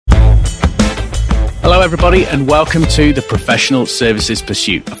Hello, everybody, and welcome to the Professional Services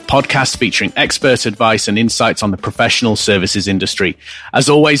Pursuit, a podcast featuring expert advice and insights on the professional services industry. As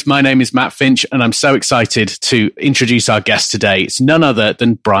always, my name is Matt Finch, and I'm so excited to introduce our guest today. It's none other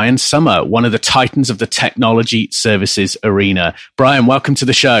than Brian Sommer, one of the titans of the technology services arena. Brian, welcome to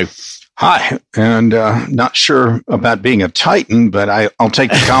the show. Hi, and not sure about being a titan, but I'll take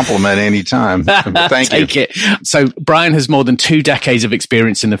the compliment anytime. Thank you. Take it. So Brian has more than 2 decades of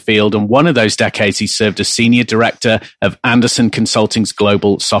experience in the field, and one of those decades he served as Senior Director of Andersen Consulting's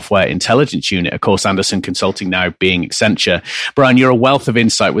Global Software Intelligence Unit. Of course, Andersen Consulting now being Accenture. Brian, you're a wealth of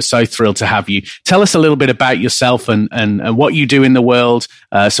insight. We're so thrilled to have you. Tell us a little bit about yourself and what you do in the world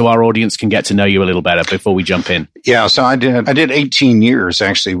so our audience can get to know you a little better before we jump in. Yeah, so I did 18 years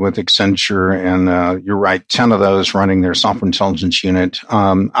actually with Accenture, and you're right, 10 of those running their software intelligence unit.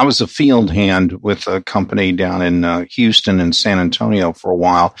 I was a field hand with a company down in Houston and San Antonio for a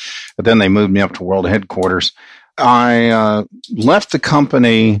while, but then they moved me up to world headquarters. I left the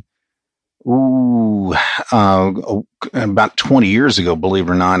company about 20 years ago, believe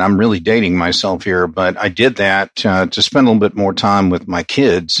it or not. I'm really dating myself here, but I did that to spend a little bit more time with my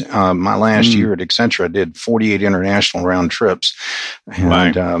kids. My last year at Accenture, I did 48 international round trips.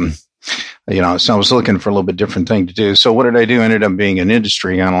 And, so I was looking for a little bit different thing to do. So what did I do? I ended up being an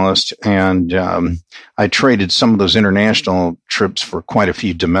industry analyst, and I traded some of those international trips for quite a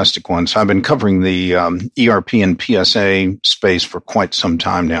few domestic ones. I've been covering the ERP and PSA space for quite some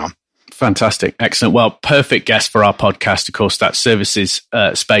time now. Fantastic. Excellent. Well, perfect guest for our podcast. Of course, that services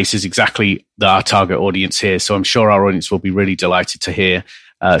space is exactly our target audience here. So I'm sure our audience will be really delighted to hear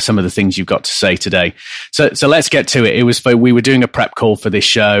some of the things you've got to say today. So let's get to it. We were doing a prep call for this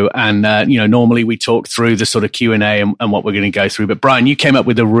show, and normally we talk through the sort of Q&A and what we're going to go through. But Brian, you came up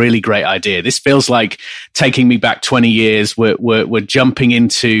with a really great idea. This feels like taking me back 20 years. We're jumping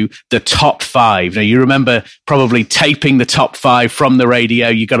into the top 5. Now, you remember probably taping the top 5 from the radio.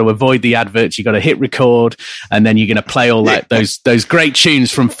 You got to avoid the adverts. You got to hit record, and then you're going to play all that those great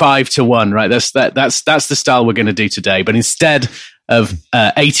tunes from 5 to 1. Right? That's the style we're going to do today. But instead of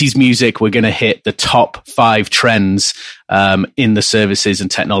 80s music, we're going to hit the top 5 trends in the services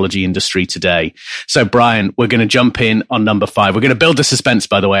and technology industry today. So, Brian, we're going to jump in on number 5. We're going to build the suspense,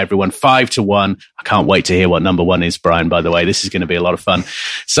 by the way, everyone. 5 to 1. I can't wait to hear what number 1 is, Brian, by the way. This is going to be a lot of fun.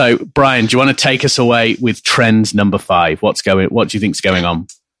 So, Brian, do you want to take us away with trend number 5? What do you think's going on?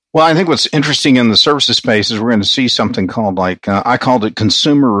 Well, I think what's interesting in the services space is we're going to see something called I called it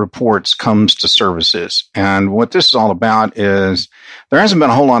Consumer Reports Comes to Services. And what this is all about is there hasn't been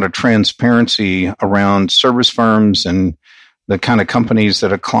a whole lot of transparency around service firms and the kind of companies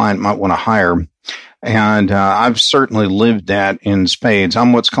that a client might want to hire. And I've certainly lived that in spades.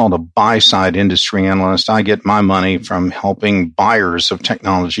 I'm what's called a buy-side industry analyst. I get my money from helping buyers of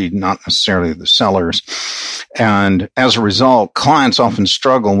technology, not necessarily the sellers. And as a result, clients often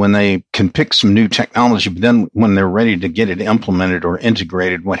struggle when they can pick some new technology, but then when they're ready to get it implemented or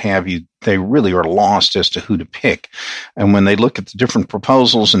integrated, what have you, they really are lost as to who to pick. And when they look at the different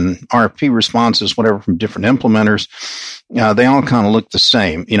proposals and RFP responses, whatever, from different implementers, they all kind of look the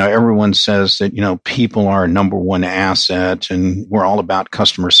same. Everyone says that, people are a number one asset and we're all about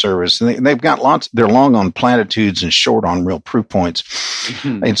customer service. And they've got they're long on platitudes and short on real proof points.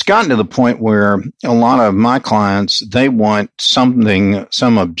 Mm-hmm. It's gotten to the point where a lot of my clients, they want some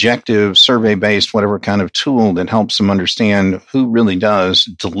objective, survey-based, whatever kind of tool that helps them understand who really does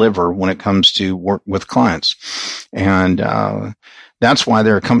deliver when it comes to work with clients. And that's why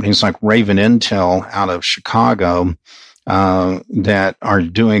there are companies like Raven Intel out of Chicago that are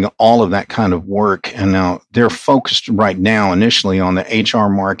doing all of that kind of work. And now they're focused right now initially on the HR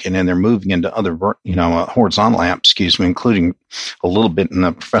market, and they're moving into other, horizontal apps, including a little bit in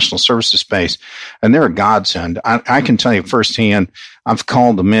the professional services space. And they're a godsend. I can tell you firsthand, I've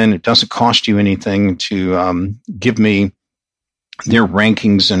called them in. It doesn't cost you anything to give me their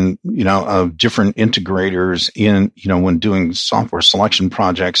rankings and, of different integrators in, when doing software selection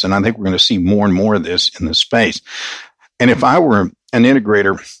projects. And I think we're going to see more and more of this in this space. And if I were an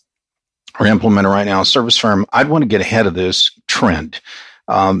integrator or implementer right now, a service firm, I'd want to get ahead of this trend.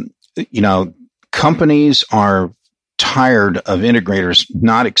 Companies are tired of integrators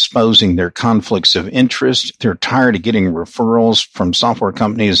not exposing their conflicts of interest. They're tired of getting referrals from software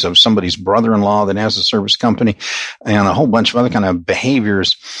companies of somebody's brother-in-law that has a service company and a whole bunch of other kind of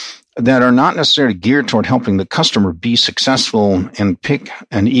behaviors that are not necessarily geared toward helping the customer be successful and pick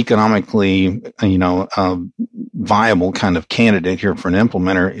an economically, viable kind of candidate here for an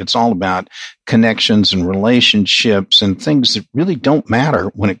implementer. It's all about connections and relationships and things that really don't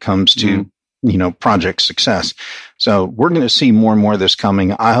matter when it comes to project success. So we're going to see more and more of this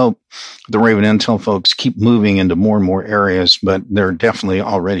coming. I hope the Raven Intel folks keep moving into more and more areas, but they're definitely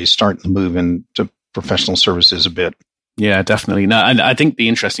already starting to move into professional services a bit. Yeah, definitely. No, and I think the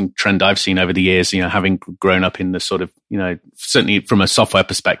interesting trend I've seen over the years, having grown up in the sort of, certainly from a software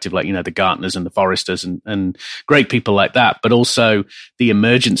perspective, like, the Gartners and the Forresters and great people like that, but also the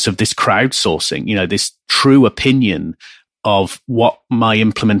emergence of this crowdsourcing, this true opinion of what my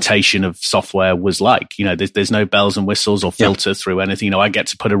implementation of software was like. There's no bells and whistles or filter through anything. I get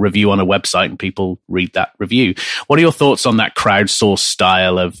to put a review on a website and people read that review. What are your thoughts on that crowdsourced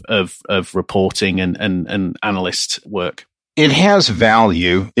style of reporting and analyst work? It has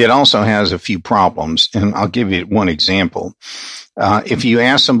value. It also has a few problems. And I'll give you one example. If you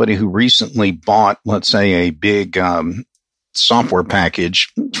ask somebody who recently bought, let's say, a big software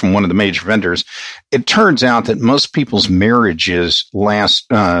package from one of the major vendors, it turns out that most people's marriages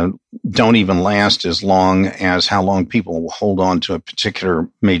don't even last as long as how long people will hold on to a particular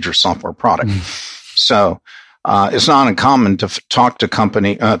major software product. So it's not uncommon to talk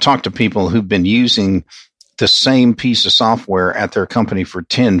to people who've been using the same piece of software at their company for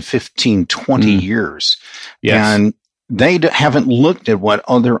 10, 15, 20 years. Yes. And they haven't looked at what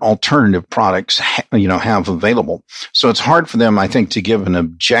other alternative products, have available. So it's hard for them, I think, to give an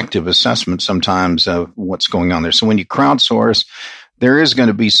objective assessment sometimes of what's going on there. So when you crowdsource, there is going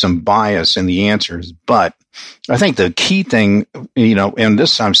to be some bias in the answers. But I think the key thing, and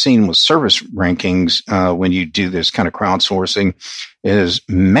this I've seen with service rankings when you do this kind of crowdsourcing is,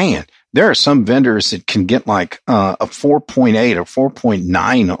 man, there are some vendors that can get like a 4.8 or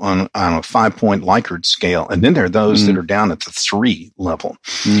 4.9 on a 5-point Likert scale. And then there are those that are down at the 3 level.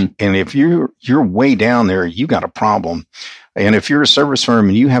 And if you're way down there, you got a problem. And if you're a service firm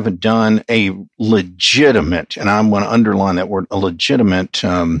and you haven't done a legitimate, and I'm going to underline that word, a legitimate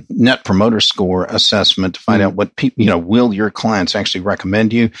net promoter score assessment to find out what people, will your clients actually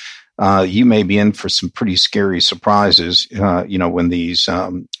recommend you? You may be in for some pretty scary surprises, when these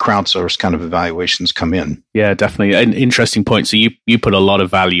crowdsourced kind of evaluations come in. Yeah, definitely. An interesting point. So you put a lot of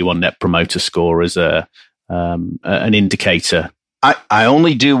value on Net Promoter Score as an indicator. I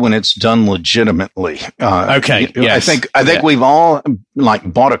only do when it's done legitimately. Okay. Yes. I think we've all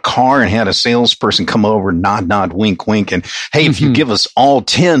bought a car and had a salesperson come over, nod, wink, and hey, if you give us all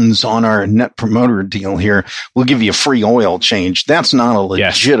 10s on our net promoter deal here, we'll give you a free oil change. That's not a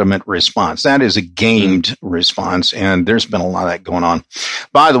legitimate response. That is a gamed response. And there's been a lot of that going on.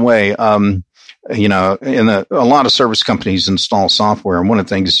 By the way, a lot of service companies install software. And one of the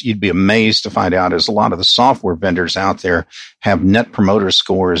things you'd be amazed to find out is a lot of the software vendors out there have net promoter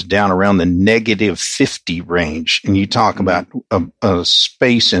scores down around the negative 50 range. And you talk about a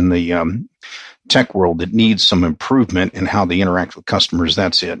space in the tech world that needs some improvement in how they interact with customers.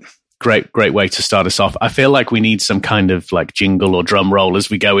 That's it. Great way to start us off. I feel like we need some kind of jingle or drum roll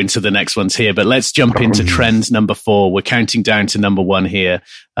as we go into the next ones here, but let's jump into trend number 4. We're counting down to number 1 here.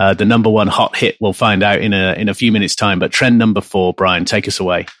 The number 1 hot hit we'll find out in a few minutes time, but trend number 4, Brian, take us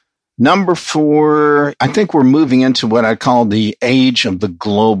away. Number 4, I think we're moving into what I call the age of the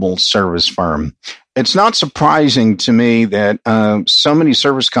global service firm. It's not surprising to me that so many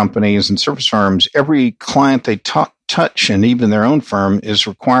service companies and service firms, every client they touch and even their own firm is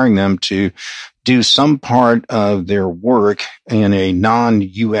requiring them to do some part of their work in a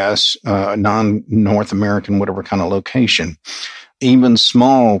non-U.S., non-North American, whatever kind of location. Even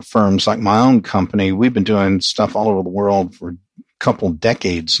small firms like my own company, we've been doing stuff all over the world for a couple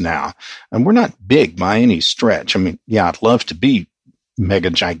decades now. And we're not big by any stretch. I mean, yeah, I'd love to be mega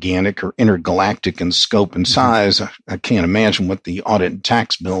gigantic or intergalactic in scope and size. I can't imagine what the audit and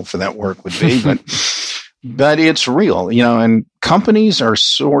tax bill for that work would be, but it's real, and companies are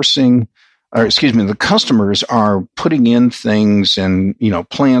sourcing, the customers are putting in things and,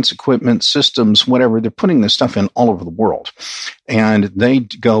 plants, equipment, systems, whatever. They're putting this stuff in all over the world. And they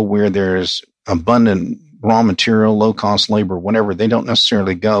go where there's abundant raw material, low cost labor, whatever. They don't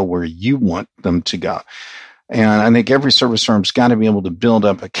necessarily go where you want them to go. And I think every service firm's got to be able to build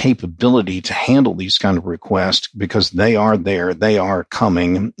up a capability to handle these kind of requests because they are there, they are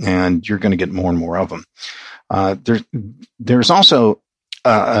coming, and you're going to get more and more of them. There's also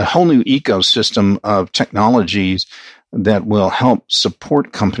a whole new ecosystem of technologies that will help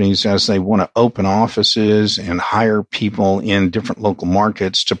support companies as they want to open offices and hire people in different local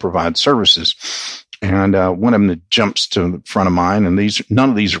markets to provide services. And one of them that jumps to the front of mind, and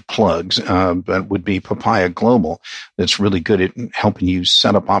none of these are plugs, but would be Papaya Global, that's really good at helping you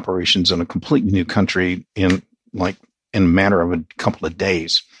set up operations in a completely new country in a matter of a couple of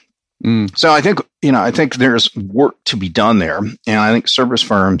days. So I think there's work to be done there, and I think service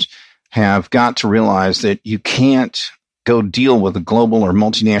firms have got to realize that you can't go deal with a global or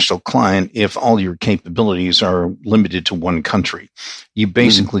multinational client if all your capabilities are limited to one country. You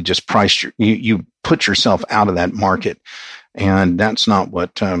basically just you put yourself out of that market. And that's not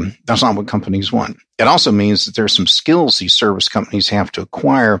what companies want. It also means that there's some skills these service companies have to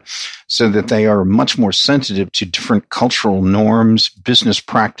acquire so that they are much more sensitive to different cultural norms, business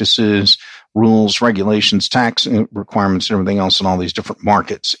practices, rules, regulations, tax requirements, and everything else in all these different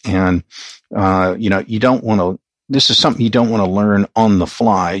markets. And, you don't want to, this is something you don't want to learn on the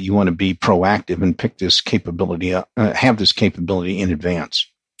fly. You want to be proactive and pick this capability up, have this capability in advance.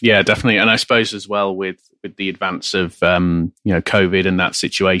 Yeah, definitely. And I suppose as well with the advance of, COVID and that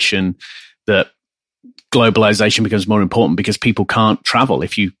situation, that globalization becomes more important because people can't travel.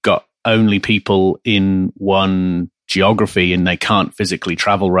 If you've got only people in one geography and they can't physically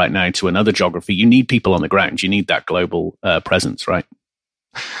travel right now to another geography, you need people on the ground. You need that global presence, right?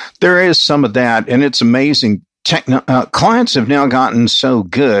 There is some of that, and it's amazing. Clients have now gotten so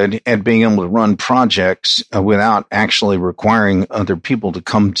good at being able to run projects without actually requiring other people to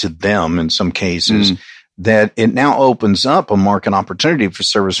come to them in some cases, that it now opens up a market opportunity for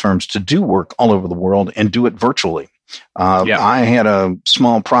service firms to do work all over the world and do it virtually. I had a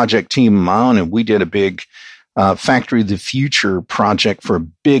small project team of my own, and we did a big Factory of the Future project for a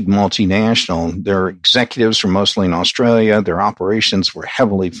big multinational. Their executives were mostly in Australia. Their operations were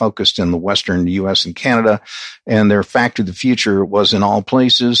heavily focused in the Western U.S. and Canada. And their Factory of the Future was in all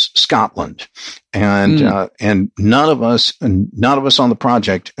places, Scotland. And none of us on the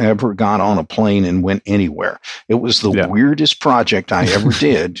project ever got on a plane and went anywhere. It was the weirdest project I ever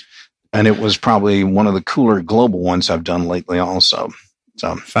did. And it was probably one of the cooler global ones I've done lately also.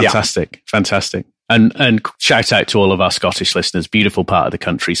 So fantastic. And shout out to all of our Scottish listeners. Beautiful part of the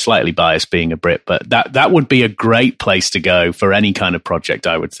country, slightly biased being a Brit, but that would be a great place to go for any kind of project,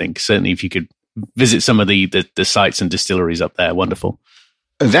 I would think. Certainly if you could visit some of the sites and distilleries up there. Wonderful.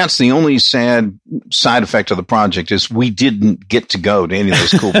 That's the only sad side effect of the project is we didn't get to go to any of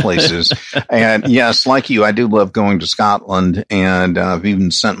those cool places. And yes, like you, I do love going to Scotland, and I've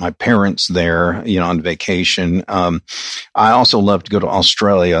even sent my parents there, on vacation. I also love to go to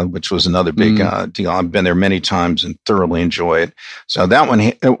Australia, which was another big deal. I've been there many times and thoroughly enjoy it. So that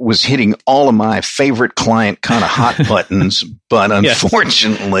one was hitting all of my favorite client kind of hot buttons. But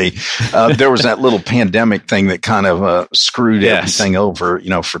unfortunately, there was that little pandemic thing that kind of screwed everything over,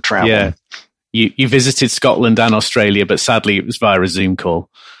 for travel. Yeah. You visited Scotland and Australia, but sadly it was via a Zoom call.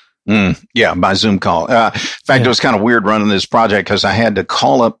 By Zoom call. In fact, it was kind of weird running this project because I had to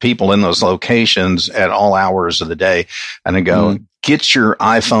call up people in those locations at all hours of the day and I go, get your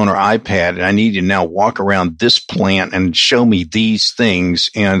iPhone or iPad, and I need you to now walk around this plant and show me these things.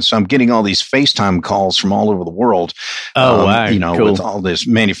 And so I'm getting all these FaceTime calls from all over the world. Wow. Cool. With all this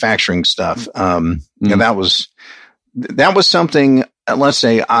manufacturing stuff. And that was something. Let's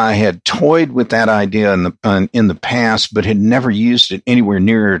say I had toyed with that idea in the past, but had never used it anywhere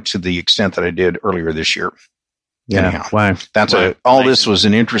near to the extent that I did earlier this year. Yeah. Anyhow, wow. All this was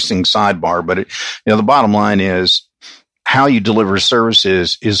an interesting sidebar, but the bottom line is how you deliver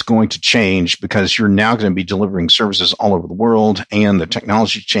services is going to change because you're now going to be delivering services all over the world, and the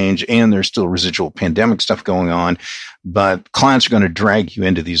technology change, and there's still residual pandemic stuff going on. But clients are going to drag you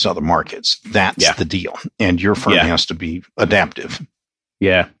into these other markets. That's the deal. And your firm has to be adaptive.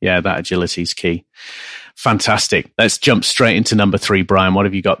 Yeah, that agility is key. Fantastic. Let's jump straight into number 3, Brian. What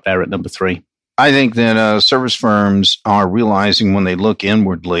have you got there at number 3? I think that service firms are realizing when they look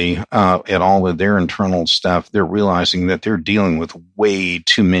inwardly at all of their internal stuff, they're realizing that they're dealing with way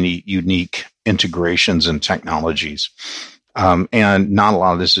too many unique integrations and technologies. And not a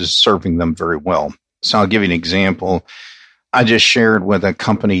lot of this is serving them very well. So I'll give you an example. I just shared with a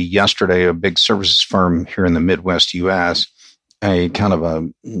company yesterday, a big services firm here in the Midwest U.S., a kind of a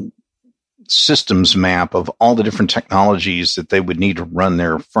systems map of all the different technologies that they would need to run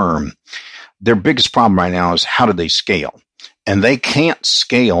their firm. Their biggest problem right now is how do they scale? And they can't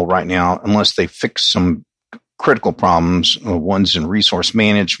scale right now unless they fix some critical problems. One's in resource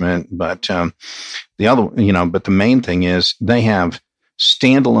management, but the other, but the main thing is they have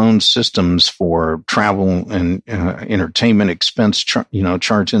standalone systems for travel and entertainment expense,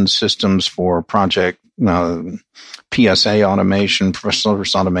 charge-in systems for project PSA automation, professional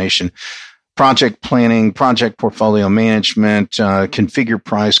service automation, project planning, project portfolio management, configure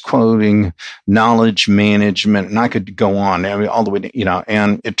price quoting, knowledge management, and I could go on. I mean, all the way,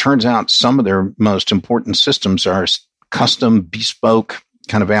 and it turns out some of their most important systems are custom, bespoke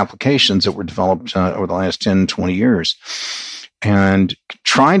kind of applications that were developed over the last 10, 20 years. And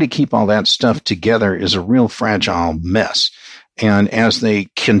trying to keep all that stuff together is a real fragile mess. And as they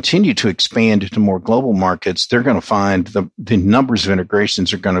continue to expand into more global markets, they're going to find the numbers of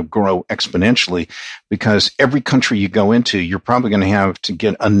integrations are going to grow exponentially, because every country you go into, you're probably going to have to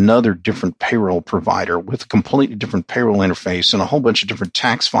get another different payroll provider with a completely different payroll interface and a whole bunch of different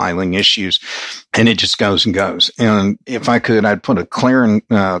tax filing issues. And it just goes and goes. And if I could, I'd put a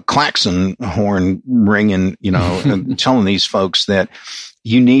klaxon horn ringing, and telling these folks that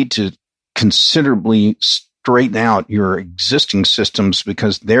you need to considerably straighten out your existing systems,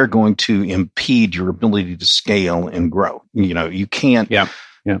 because they're going to impede your ability to scale and grow. You can't,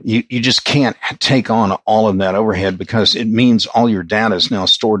 you just can't take on all of that overhead, because it means all your data is now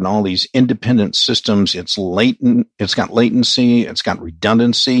stored in all these independent systems. It's latent. It's got latency. It's got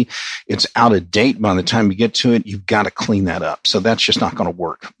redundancy. It's out of date by the time you get to it. You've got to clean that up. So that's just not going to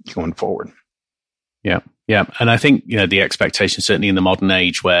work going forward. Yeah. Yeah. And I think, the expectation, certainly in the modern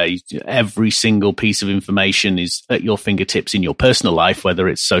age, where every single piece of information is at your fingertips in your personal life, whether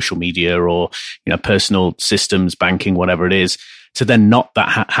it's social media or, personal systems, banking, whatever it is, to then not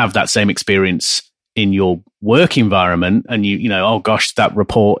have that same experience in your work environment, and oh gosh, that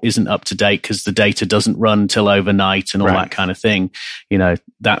report isn't up to date because the data doesn't run till overnight and all that kind of thing.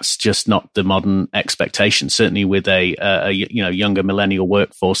 That's just not the modern expectation. Certainly with a younger millennial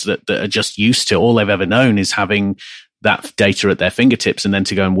workforce that are just used to, all they've ever known is having that data at their fingertips, and then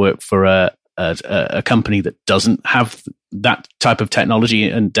to go and work for a company that doesn't have that type of technology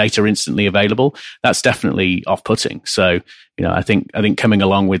and data instantly available, that's definitely off-putting. So, I think coming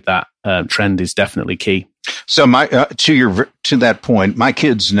along with that trend is definitely key. So to that point, my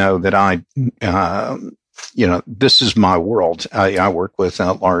kids know that I, this is my world. I work with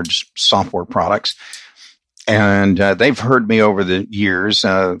large software products, and they've heard me over the years,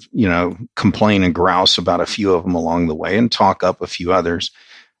 complain and grouse about a few of them along the way and talk up a few others.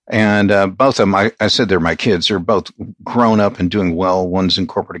 And both of them, I said they're my kids. They're both grown up and doing well. One's in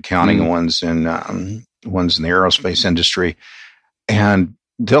corporate accounting, and one's in the aerospace industry. And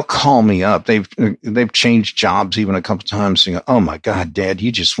they'll call me up. They've changed jobs even a couple of times. Saying, "Oh my God, Dad,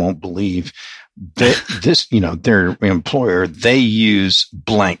 you just won't believe that this, their employer, they use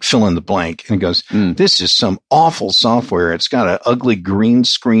blank, fill in the blank." And he goes, "This is some awful software. It's got an ugly green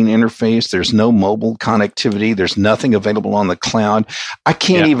screen interface. There's no mobile connectivity. There's nothing available on the cloud. I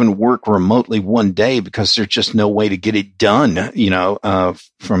can't even work remotely one day because there's just no way to get it done,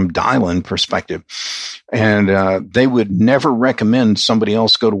 from dial-in perspective." And they would never recommend somebody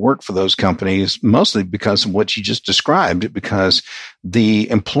else go to work for those companies, mostly because of what you just described, because the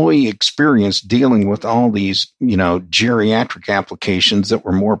employee experience dealing with all these, geriatric applications that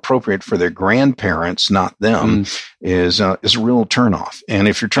were more appropriate for their grandparents, not them, is a real turnoff. And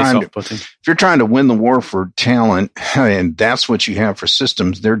if you're trying to win the war for talent, and that's what you have for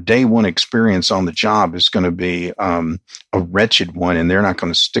systems, their day one experience on the job is going to be a wretched one, and they're not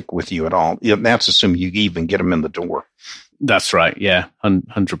going to stick with you at all. That's assuming you even get them in the door. That's right. Yeah,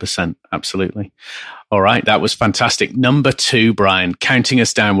 100%. Absolutely. All right. That was fantastic. Number 2, Brian, counting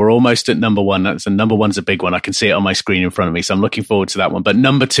us down. We're almost at number 1. Number 1's a big one. I can see it on my screen in front of me. So I'm looking forward to that one. But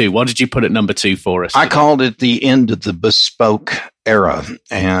number 2, what did you put at number 2 for us today? I called it the end of the bespoke era.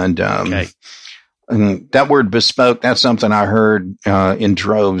 And, and that word bespoke, that's something I heard in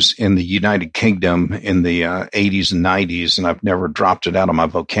droves in the United Kingdom in the 80s and 90s. And I've never dropped it out of my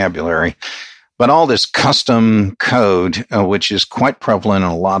vocabulary. But all this custom code, which is quite prevalent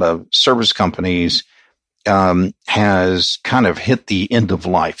in a lot of service companies, has kind of hit the end of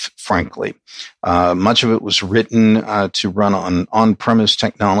life, frankly. Much of it was written to run on on-premise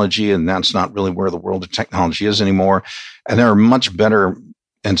technology, and that's not really where the world of technology is anymore. And there are much better,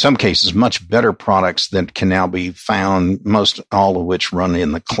 in some cases, much better products that can now be found, most all of which run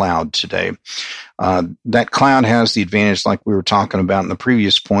in the cloud today. That cloud has the advantage, like we were talking about in the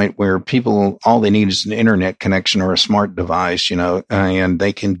previous point, where people, all they need is an internet connection or a smart device, and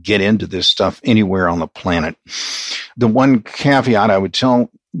they can get into this stuff anywhere on the planet. The one caveat I would tell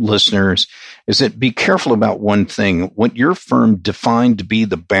listeners is that be careful about one thing. What your firm defined to be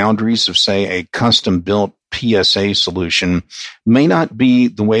the boundaries of, say, a custom-built PSA solution may not be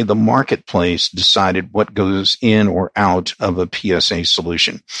the way the marketplace decided what goes in or out of a PSA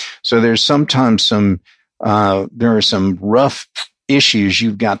solution. So there's sometimes there are some rough issues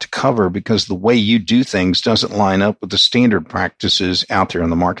you've got to cover because the way you do things doesn't line up with the standard practices out there in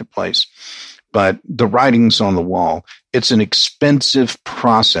the marketplace. But the writing's on the wall. It's an expensive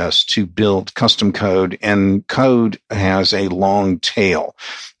process to build custom code, and code has a long tail.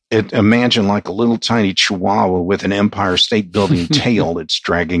 Imagine like a little tiny chihuahua with an Empire State Building tail it's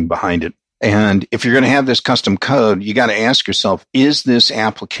dragging behind it. And if you're going to have this custom code, you got to ask yourself, is this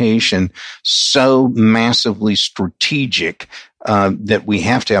application so massively strategic that we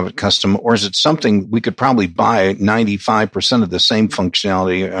have to have it custom, or is it something we could probably buy 95% of the same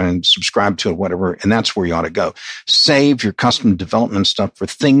functionality and subscribe to it, whatever, and that's where you ought to go. Save your custom development stuff for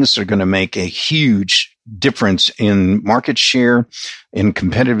things that are going to make a huge difference in market share, in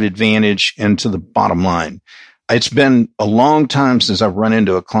competitive advantage, and to the bottom line. It's been a long time since I've run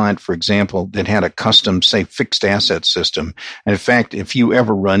into a client, for example, that had a custom, say, fixed asset system. And in fact, if you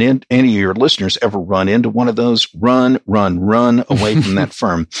ever run in, any of your listeners ever run into one of those, run away from that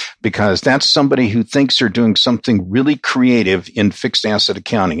firm, because that's somebody who thinks they're doing something really creative in fixed asset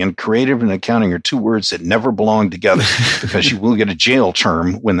accounting. And creative and accounting are two words that never belong together because you will get a jail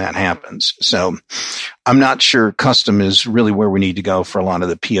term when that happens. So I'm not sure custom is really where we need to go for a lot of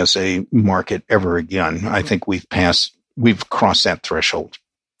the PSA market ever again. I think we've crossed that threshold.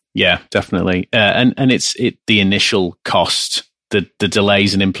 Yeah, definitely. And it's the initial cost, the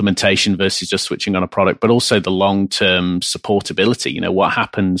delays in implementation versus just switching on a product, but also the long-term supportability. You know, what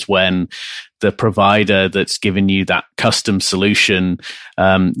happens when the provider that's given you that custom solution,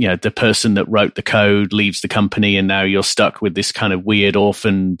 the person that wrote the code leaves the company, and now you're stuck with this kind of weird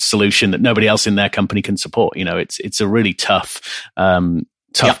orphan solution that nobody else in their company can support. You know, it's a really tough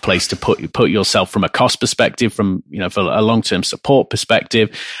place to put yourself from a cost perspective, from, for a long-term support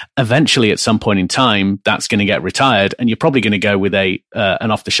perspective. Eventually, at some point in time, that's going to get retired, and you're probably going to go with an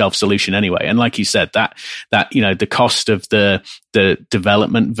off-the-shelf solution anyway. And like you said, that the cost of the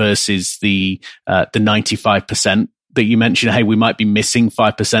development versus the 95% that you mentioned, hey, we might be missing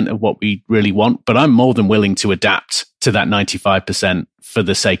 5% of what we really want, but I'm more than willing to adapt to that 95% for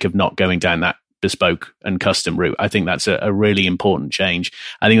the sake of not going down that bespoke and custom route. I think that's a really important change.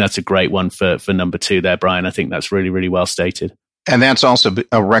 I think that's a great one for number 2 there, Brian. I think that's really, really well stated. And that's also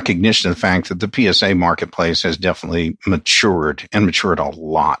a recognition of the fact that the PSA marketplace has definitely matured a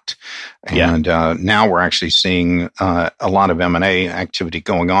lot. Yeah. And now we're actually seeing a lot of M&A activity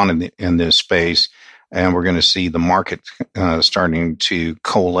going on in this space. And we're going to see the market starting to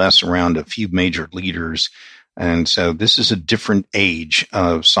coalesce around a few major leaders. And so this is a different age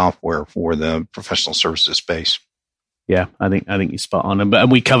of software for the professional services space. Yeah, I think you're spot on. And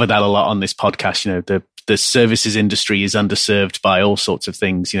we cover that a lot on this podcast. You know, the services industry is underserved by all sorts of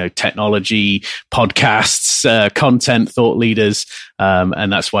things, technology, podcasts, content, thought leaders.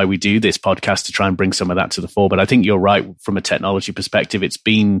 And that's why we do this podcast, to try and bring some of that to the fore. But I think you're right, from a technology perspective, it's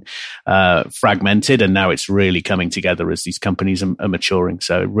been fragmented, and now it's really coming together as these companies are maturing.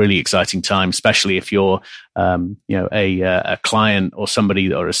 So really exciting time, especially if you're a client or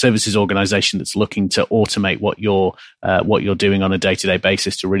somebody or a services organization that's looking to automate what you're doing on a day-to-day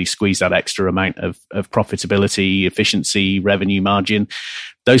basis to really squeeze that extra amount of profitability, efficiency, revenue margin.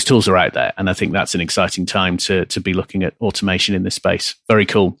 Those tools are out there, and I think that's an exciting time to be looking at automation in this space. Very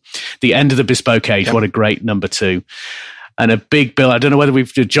cool. The end of the bespoke age. Yep. What a great number 2. And a big bill. I don't know whether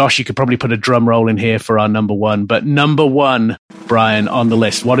Josh, you could probably put a drum roll in here for our number 1, but number 1, Brian, on the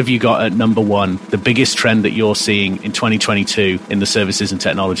list, what have you got at number 1? The biggest trend that you're seeing in 2022 in the services and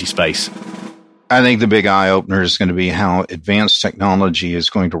technology space? I think the big eye-opener is going to be how advanced technology is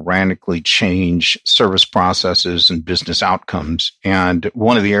going to radically change service processes and business outcomes. And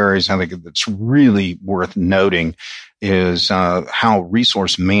one of the areas I think that's really worth noting is how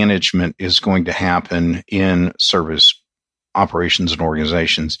resource management is going to happen in service operations and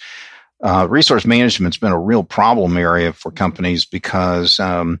organizations. Resource management's been a real problem area for companies because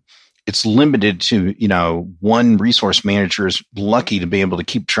it's limited to, one resource manager is lucky to be able to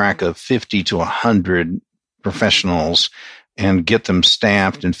keep track of 50 to 100 professionals and get them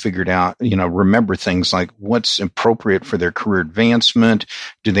staffed and figured out, remember things like what's appropriate for their career advancement.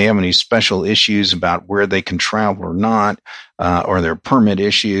 Do they have any special issues about where they can travel or not? Or their permit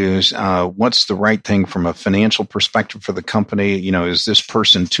issues? What's the right thing from a financial perspective for the company? Is this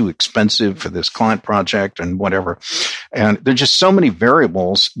person too expensive for this client project and whatever? And there's just so many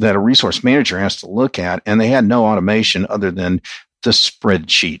variables that a resource manager has to look at, and they had no automation other than the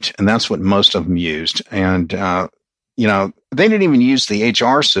spreadsheet. And that's what most of them used. And, they didn't even use the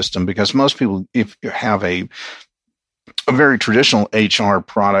HR system, because most people, if you have a very traditional HR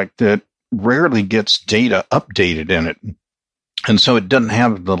product, that rarely gets data updated in it. And so it doesn't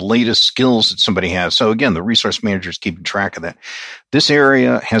have the latest skills that somebody has. So again, the resource manager is keeping track of that. This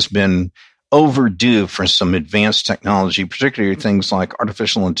area has been overdue for some advanced technology, particularly things like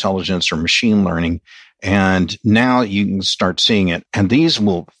artificial intelligence or machine learning. And now you can start seeing it. And these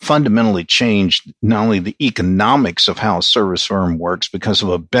will fundamentally change not only the economics of how a service firm works because of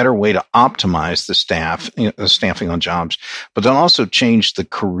a better way to optimize the staffing on jobs, but they'll also change the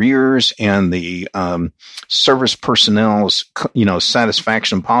careers and the service personnel's,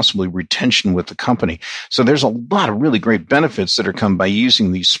 satisfaction, possibly retention with the company. So there's a lot of really great benefits that are come by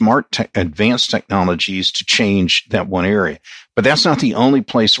using these smart advanced technologies to change that one area. But that's not the only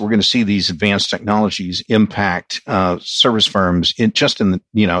place we're going to see these advanced technologies impact service firms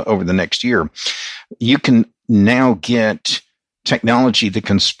over the next year. You can now get technology that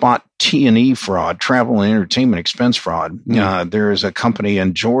can spot T&E fraud, travel and entertainment expense fraud. There is a company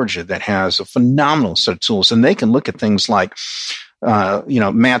in Georgia that has a phenomenal set of tools, and they can look at things like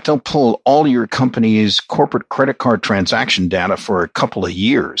Matt, they'll pull all your company's corporate credit card transaction data for a couple of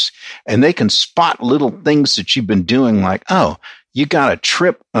years, and they can spot little things that you've been doing, like, oh, you got a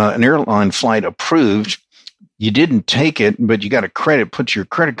trip, an airline flight approved. You didn't take it, but you got a credit put to your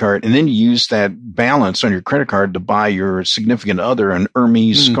credit card, and then you use that balance on your credit card to buy your significant other an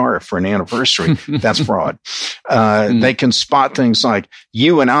Hermes scarf for an anniversary. That's fraud. They can spot things like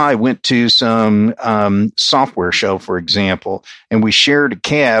you and I went to some software show, for example, and we shared a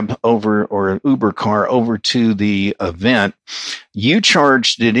cab or an Uber car over to the event. You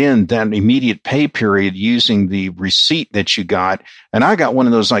charged it in that immediate pay period using the receipt that you got. And I got one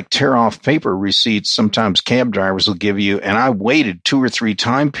of those like tear off paper receipts sometimes cab drivers will give you. And I waited 2 or 3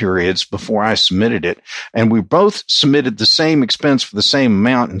 time periods before I submitted it. And we both submitted the same expense for the same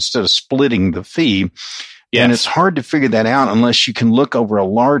amount instead of splitting the fee. Yes. And it's hard to figure that out unless you can look over a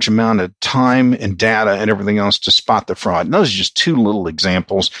large amount of time and data and everything else to spot the fraud. And those are just 2 little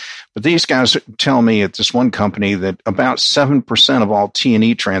examples. But these guys tell me at this one company that about 7% of all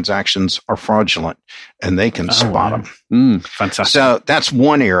T&E transactions are fraudulent, and they can spot them. Fantastic. So that's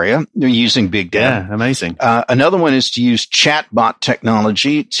one area. They're using big data. Yeah, amazing. Another one is to use chatbot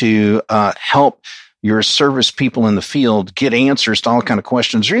technology to help your service people in the field get answers to all kind of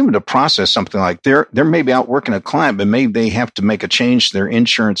questions, or even to process something like they're maybe out working a client, but maybe they have to make a change to their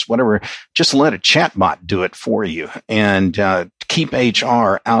insurance, whatever. Just let a chatbot do it for you and keep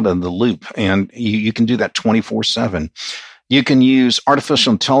HR out of the loop. And you can do that 24/7. You can use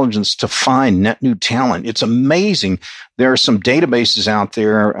artificial intelligence to find net new talent. It's amazing. There are some databases out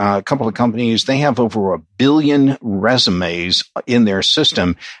there, a couple of companies, they have over 1 billion resumes in their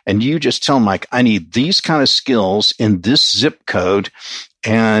system. And you just tell them, like, I need these kind of skills in this zip code.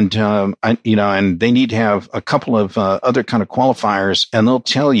 And, and they need to have a couple of other kind of qualifiers. And they'll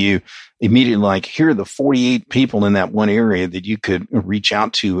tell you immediately, like, here are the 48 people in that one area that you could reach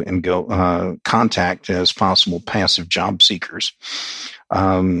out to and go contact as possible passive job seekers.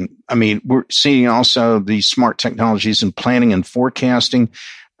 We're seeing also the smart technologies in planning and forecasting.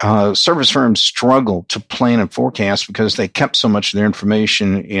 Service firms struggle to plan and forecast because they kept so much of their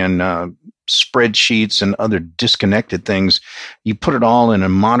information in spreadsheets and other disconnected things. You put it all in a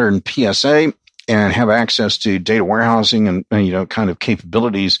modern PSA and have access to data warehousing and kind of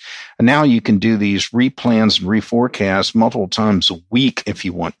capabilities. And now you can do these replans and reforecasts multiple times a week if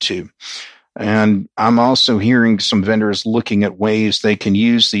you want to. And I'm also hearing some vendors looking at ways they can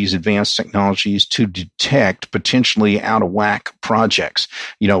use these advanced technologies to detect potentially out of whack projects.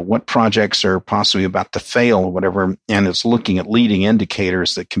 What projects are possibly about to fail or whatever. And it's looking at leading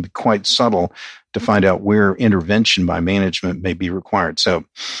indicators that can be quite subtle to find out where intervention by management may be required. So,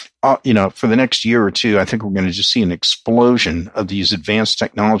 for the next year or two, I think we're going to just see an explosion of these advanced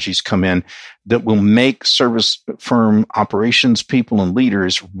technologies come in that will make service firm operations people and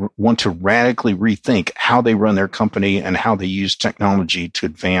leaders want to radically rethink how they run their company and how they use technology to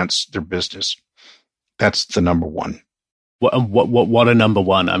advance their business. That's the number one. What a number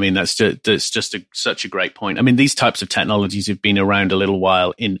one. I mean, that's just such a great point. I mean, these types of technologies have been around a little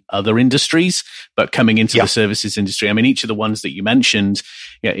while in other industries, but coming into the services industry, I mean, each of the ones that you mentioned,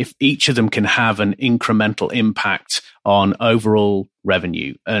 if each of them can have an incremental impact on overall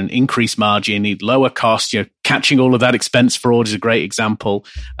revenue, an increased margin, lower cost, catching all of that expense fraud is a great example.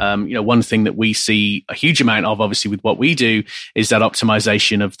 One thing that we see a huge amount of, obviously, with what we do is that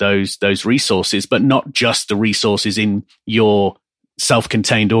optimization of those resources, but not just the resources in your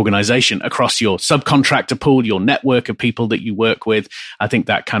self-contained organization, across your subcontractor pool, your network of people that you work with. I think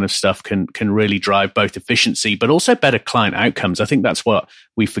that kind of stuff can really drive both efficiency, but also better client outcomes. I think that's what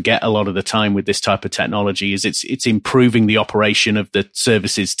we forget a lot of the time with this type of technology is it's improving the operation of the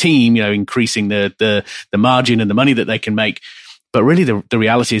services team, increasing the margin and the money that they can make. But really, the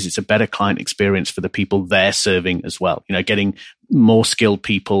reality is it's a better client experience for the people they're serving as well. Getting more skilled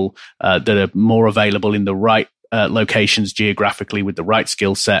people that are more available in the right locations geographically with the right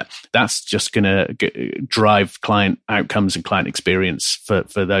skill set, that's just going to drive client outcomes and client experience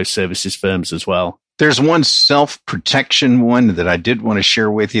for those services firms as well. There's one self-protection one that I did want to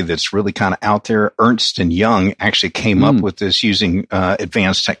share with you that's really kind of out there. Ernst & Young actually came up with this using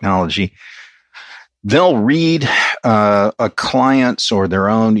advanced technology. They'll read a client's or their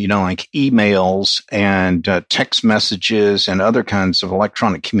own, like emails and text messages and other kinds of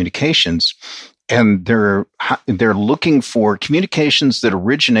electronic communications. And they're looking for communications that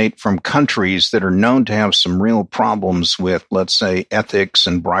originate from countries that are known to have some real problems with, let's say, ethics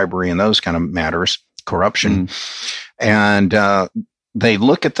and bribery and those kind of matters, corruption. And they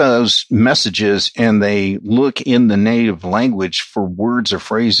look at those messages and they look in the native language for words or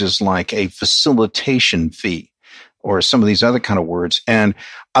phrases like a facilitation fee or some of these other kind of words. And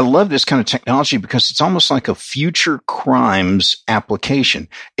I love this kind of technology because it's almost like a future crimes application.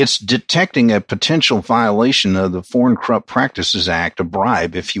 It's detecting a potential violation of the Foreign Corrupt Practices Act, a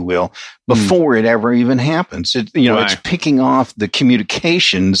bribe, if you will, before it ever even happens. It's picking off the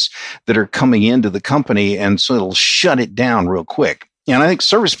communications that are coming into the company, and so it'll shut it down real quick. And I think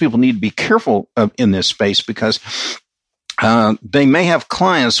service people need to be careful in this space because they may have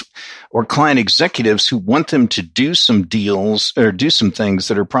clients or client executives who want them to do some deals or do some things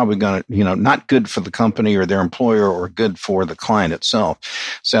that are probably going to, not good for the company or their employer or good for the client itself.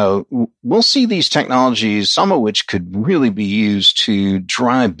 So we'll see these technologies, some of which could really be used to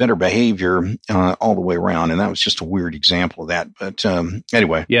drive better behavior all the way around. And that was just a weird example of that. But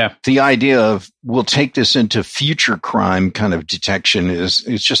anyway, the idea of we'll take this into future crime kind of detection is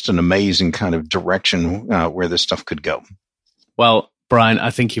just an amazing kind of direction where this stuff could go. Well, Brian, I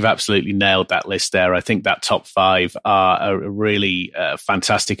think you've absolutely nailed that list there. I think that top 5 are a really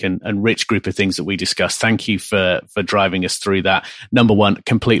fantastic and rich group of things that we discussed. Thank you for driving us through that. Number 1,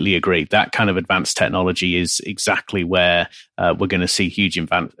 completely agree. That kind of advanced technology is exactly where we're going to see huge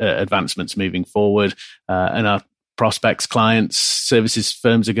advancements moving forward. And our prospects, clients, services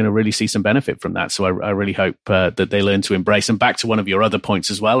firms are going to really see some benefit from that. So I really hope that they learn to embrace. And back to one of your other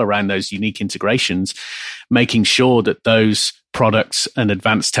points as well around those unique integrations, making sure that those products and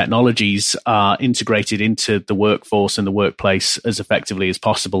advanced technologies are integrated into the workforce and the workplace as effectively as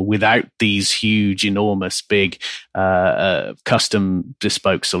possible without these huge, enormous, big, custom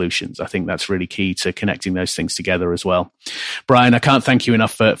bespoke solutions. I think that's really key to connecting those things together as well. Brian, I can't thank you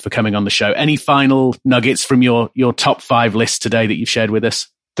enough for coming on the show. Any final nuggets from your top 5 list today that you've shared with us?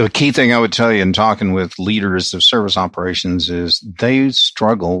 The key thing I would tell you in talking with leaders of service operations is they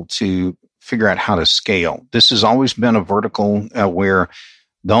struggle to figure out how to scale. This has always been a vertical where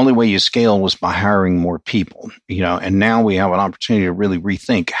the only way you scale was by hiring more people, and now we have an opportunity to really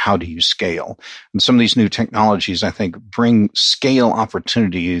rethink how do you scale. And some of these new technologies, I think, bring scale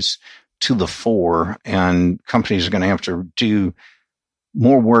opportunities to the fore, and companies are going to have to do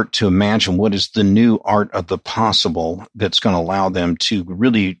more work to imagine what is the new art of the possible that's going to allow them to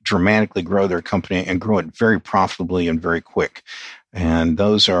really dramatically grow their company and grow it very profitably and very quick. And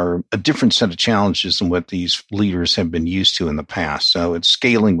those are a different set of challenges than what these leaders have been used to in the past. So it's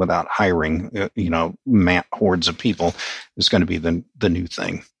scaling without hiring, hordes of people is going to be the new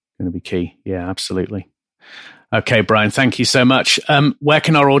thing. Going to be key. Yeah, absolutely. Okay, Brian, thank you so much. Where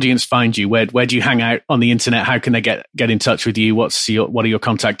can our audience find you? Where do you hang out on the internet? How can they get in touch with you? What are your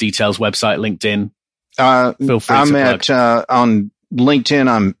contact details? Website, LinkedIn? Feel free to plug. On LinkedIn,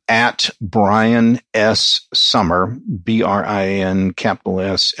 I'm at Brian S. Sommer, BRIAN capital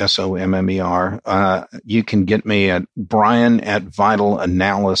S SOMMER. You can get me at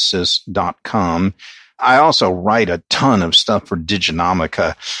brian@vitalanalysis.com. I also write a ton of stuff for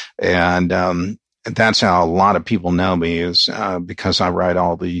Diginomica, and that's how a lot of people know me is because I write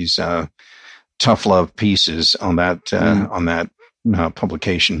all these tough love pieces on that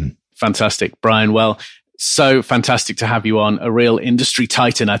publication. Fantastic, Brian. Well, so fantastic to have you on, a real industry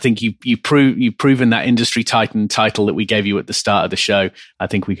titan. I think you've proven that industry titan title that we gave you at the start of the show. I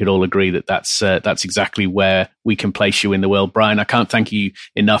think we could all agree that that's exactly where we can place you in the world. Brian, I can't thank you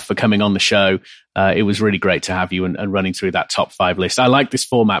enough for coming on the show. It was really great to have you and running through that top 5 list. I like this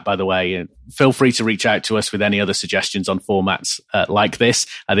format, by the way. And feel free to reach out to us with any other suggestions on formats like this.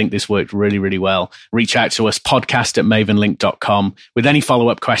 I think this worked really, really well. Reach out to us, podcast@mavenlink.com, with any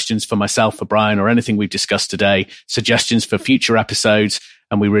follow-up questions for myself, for Brian, or anything we've discussed today, suggestions for future episodes.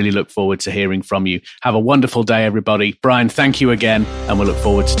 And we really look forward to hearing from you. Have a wonderful day, everybody. Brian, thank you again. And we'll look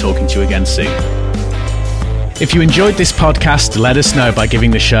forward to talking to you again soon. If you enjoyed this podcast, let us know by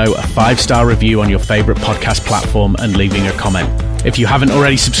giving the show a 5-star review on your favorite podcast platform and leaving a comment. If you haven't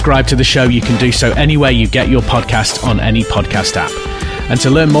already subscribed to the show, you can do so anywhere you get your podcast on any podcast app. And to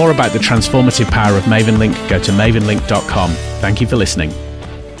learn more about the transformative power of MavenLink, go to mavenlink.com. Thank you for listening.